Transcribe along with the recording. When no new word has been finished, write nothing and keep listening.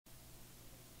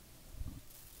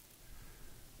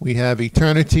We have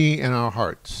eternity in our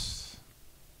hearts.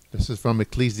 This is from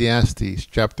Ecclesiastes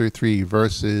chapter 3,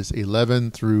 verses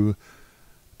 11 through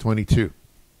 22.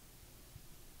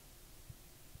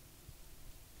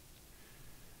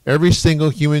 Every single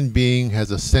human being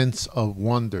has a sense of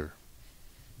wonder.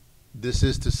 This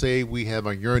is to say, we have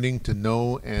a yearning to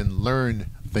know and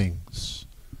learn things.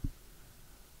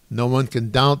 No one can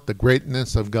doubt the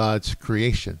greatness of God's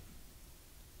creation.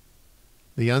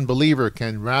 The unbeliever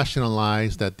can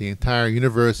rationalize that the entire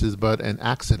universe is but an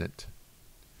accident,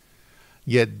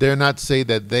 yet dare not say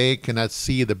that they cannot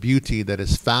see the beauty that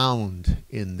is found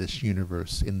in this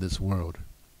universe, in this world.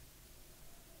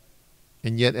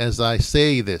 And yet, as I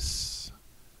say this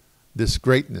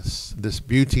greatness, this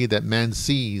beauty that man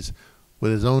sees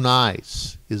with his own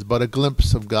eyes is but a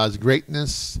glimpse of God's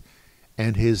greatness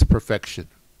and his perfection.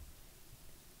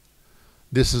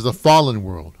 This is a fallen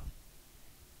world.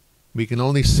 We can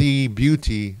only see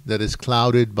beauty that is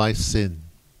clouded by sin.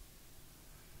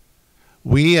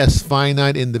 We as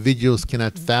finite individuals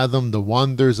cannot fathom the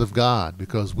wonders of God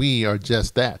because we are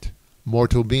just that,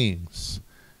 mortal beings,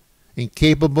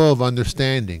 incapable of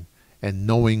understanding and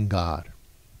knowing God.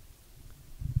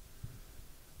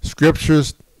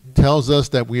 Scriptures tells us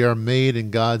that we are made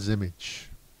in God's image.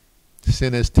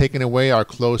 Sin has taken away our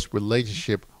close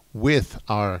relationship with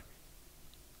our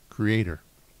Creator.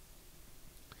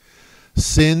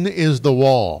 Sin is the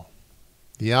wall,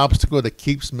 the obstacle that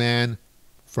keeps man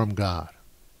from God.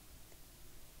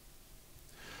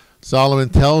 Solomon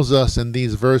tells us in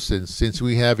these verses, since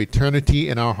we have eternity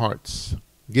in our hearts,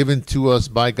 given to us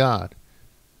by God,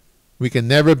 we can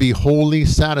never be wholly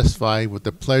satisfied with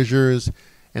the pleasures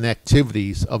and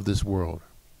activities of this world.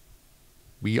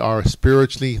 We are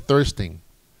spiritually thirsting.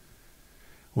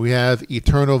 We have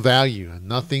eternal value, and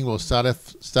nothing will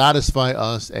satisfy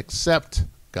us except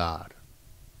God.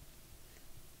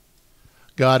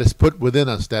 God has put within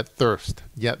us that thirst,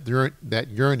 yet that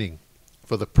yearning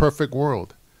for the perfect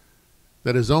world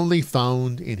that is only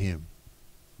found in Him.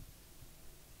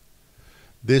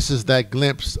 This is that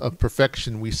glimpse of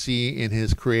perfection we see in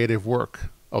His creative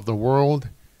work of the world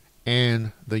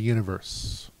and the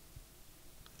universe.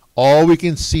 All we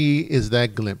can see is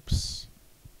that glimpse.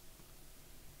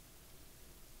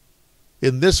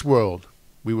 In this world,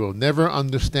 we will never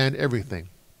understand everything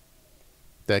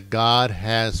that God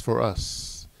has for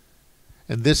us.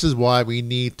 And this is why we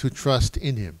need to trust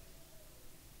in Him.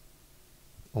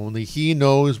 Only He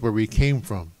knows where we came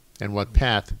from and what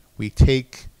path we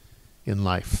take in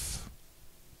life.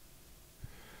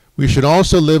 We should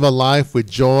also live a life with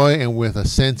joy and with a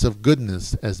sense of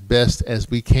goodness as best as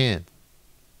we can.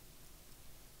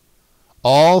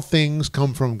 All things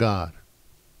come from God.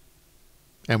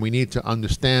 And we need to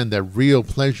understand that real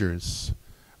pleasures,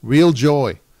 real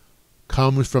joy,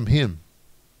 comes from Him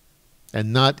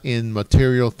and not in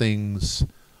material things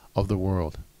of the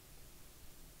world.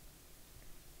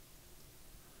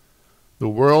 The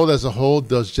world as a whole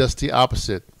does just the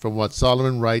opposite from what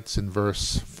Solomon writes in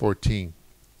verse 14.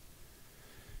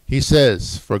 He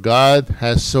says, "For God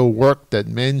has so worked that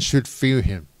men should fear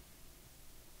Him."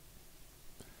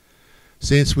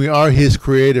 Since we are His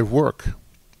creative work,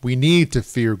 we need to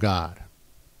fear God.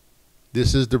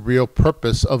 This is the real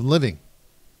purpose of living.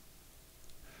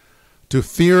 To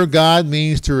fear God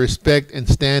means to respect and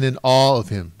stand in awe of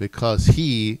Him because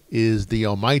He is the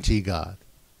Almighty God,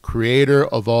 Creator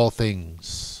of all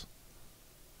things.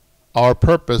 Our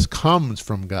purpose comes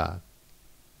from God,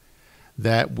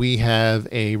 that we have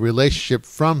a relationship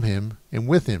from Him and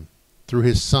with Him through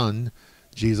His Son,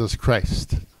 Jesus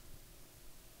Christ.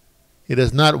 It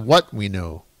is not what we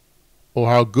know or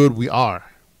how good we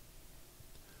are.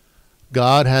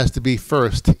 God has to be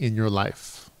first in your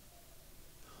life.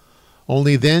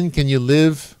 Only then can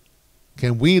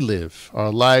we live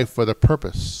our life with a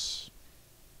purpose.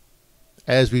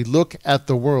 As we look at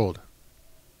the world,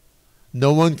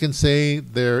 no one can say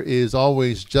there is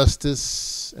always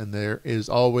justice and there is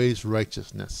always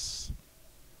righteousness.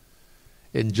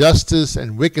 Injustice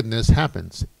and wickedness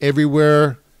happens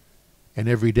everywhere and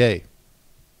every day.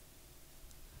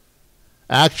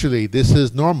 Actually, this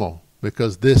is normal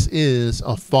because this is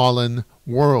a fallen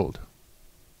world.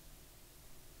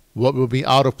 What would be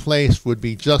out of place would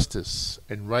be justice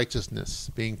and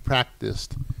righteousness being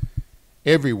practiced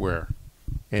everywhere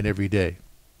and every day.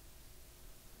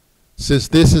 Since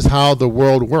this is how the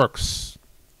world works,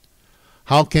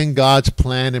 how can God's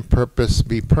plan and purpose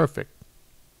be perfect?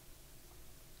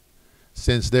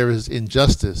 Since there is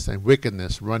injustice and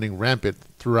wickedness running rampant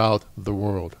throughout the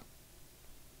world.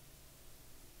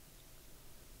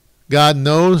 God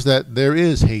knows that there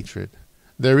is hatred,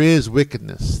 there is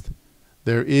wickedness,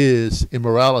 there is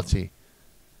immorality,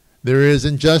 There is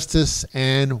injustice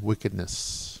and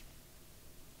wickedness.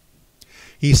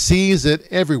 He sees it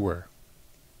everywhere.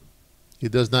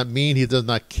 It does not mean he does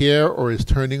not care or is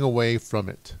turning away from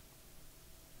it.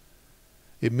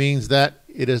 It means that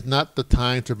it is not the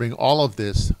time to bring all of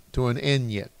this to an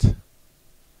end yet.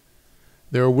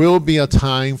 There will be a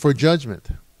time for judgment.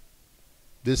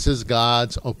 This is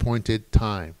God's appointed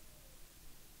time.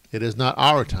 It is not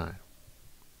our time.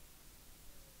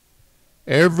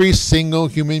 Every single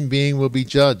human being will be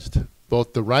judged,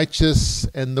 both the righteous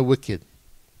and the wicked.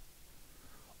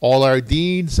 All our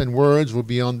deeds and words will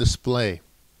be on display,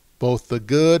 both the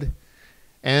good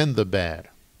and the bad.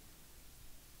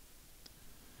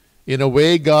 In a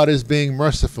way, God is being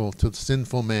merciful to the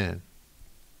sinful man.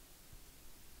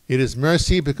 It is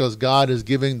mercy because God is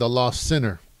giving the lost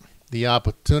sinner the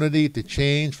opportunity to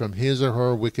change from his or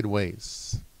her wicked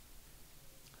ways.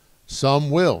 Some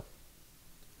will,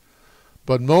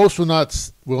 but most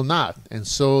will not, and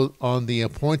so on the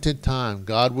appointed time,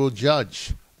 God will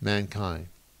judge mankind.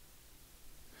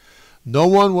 No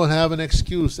one will have an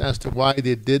excuse as to why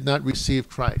they did not receive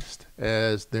Christ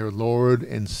as their Lord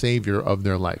and Savior of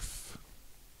their life.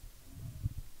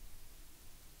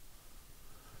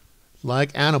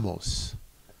 Like animals,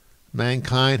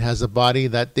 mankind has a body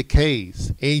that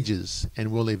decays, ages,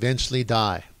 and will eventually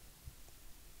die.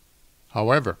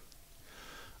 However,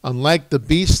 unlike the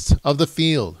beasts of the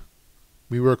field,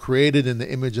 we were created in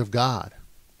the image of God.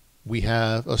 We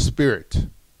have a spirit.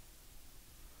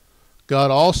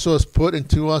 God also has put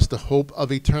into us the hope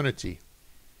of eternity,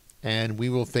 and we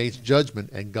will face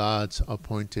judgment at God's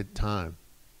appointed time.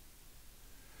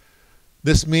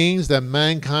 This means that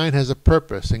mankind has a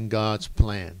purpose in God's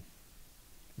plan.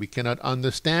 We cannot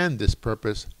understand this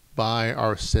purpose by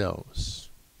ourselves.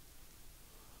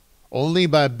 Only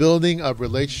by building a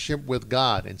relationship with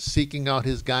God and seeking out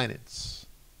His guidance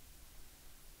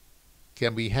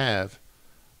can we have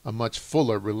a much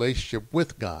fuller relationship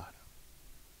with God.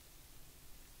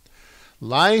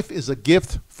 Life is a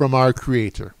gift from our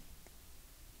Creator.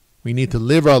 We need to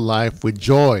live our life with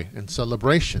joy and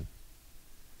celebration,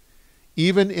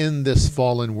 even in this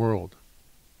fallen world.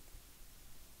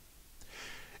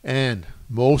 And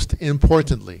most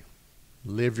importantly,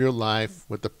 live your life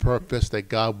with the purpose that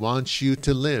God wants you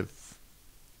to live.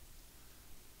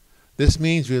 This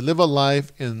means we live a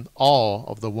life in awe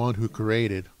of the one who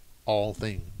created all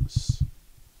things.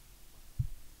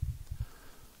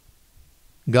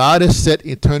 God has set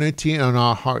eternity in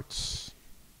our hearts.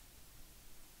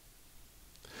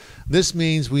 This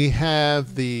means we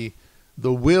have the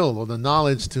will or the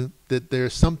knowledge that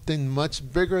there's something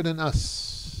much bigger than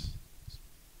us,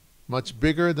 much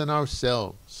bigger than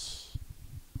ourselves.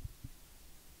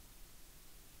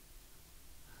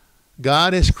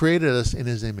 God has created us in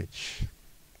His image.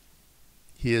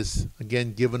 He has,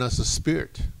 again, given us a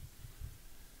spirit.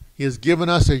 He has given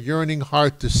us a yearning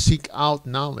heart to seek out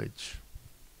knowledge.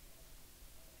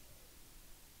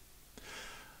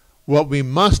 What we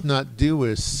must not do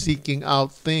is seeking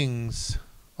out things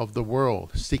of the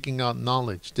world, seeking out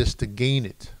knowledge just to gain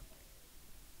it.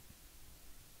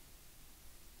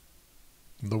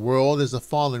 The world is a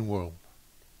fallen world.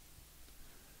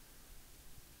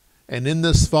 And in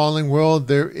this fallen world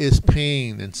there is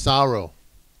pain and sorrow,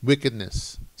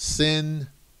 wickedness, sin,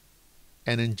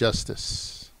 and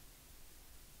injustice.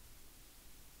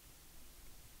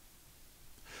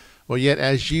 Well, yet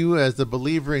as the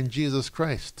believer in Jesus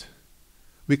Christ,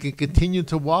 we can continue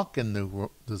to walk in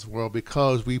this world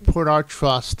because we put our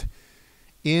trust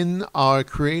in our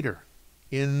Creator,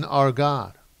 in our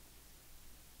God.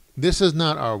 This is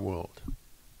not our world.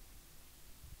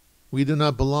 We do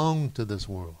not belong to this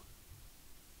world.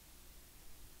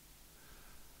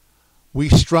 We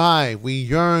strive, we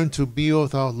yearn to be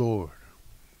with our Lord.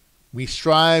 We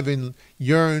strive and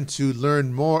yearn to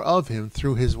learn more of Him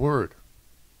through His Word.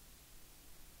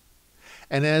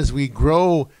 And as we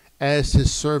grow as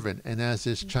His servant and as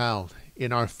His child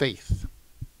in our faith,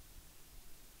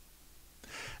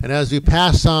 and as we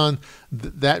pass on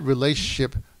that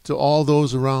relationship to all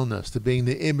those around us, to being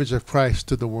the image of Christ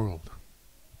to the world,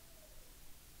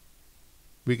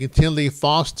 we continually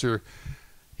foster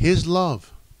His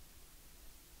love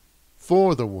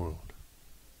for the world,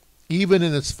 even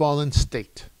in its fallen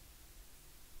state.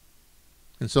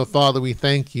 And so, Father, we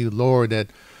thank You, Lord, that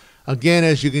again,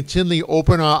 as You continually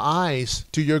open our eyes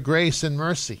to Your grace and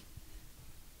mercy.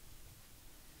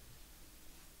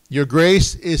 Your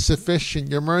grace is sufficient.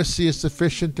 Your mercy is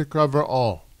sufficient to cover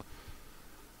all.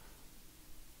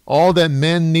 All that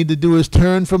men need to do is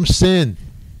turn from sin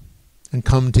and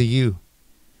come to You.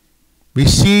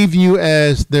 Receive You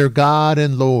as their God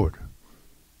and Lord.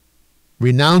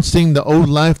 renouncing the old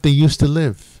life they used to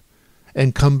live,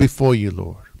 and come before you,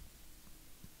 Lord.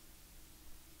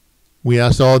 We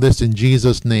ask all this in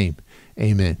Jesus' name.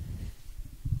 Amen.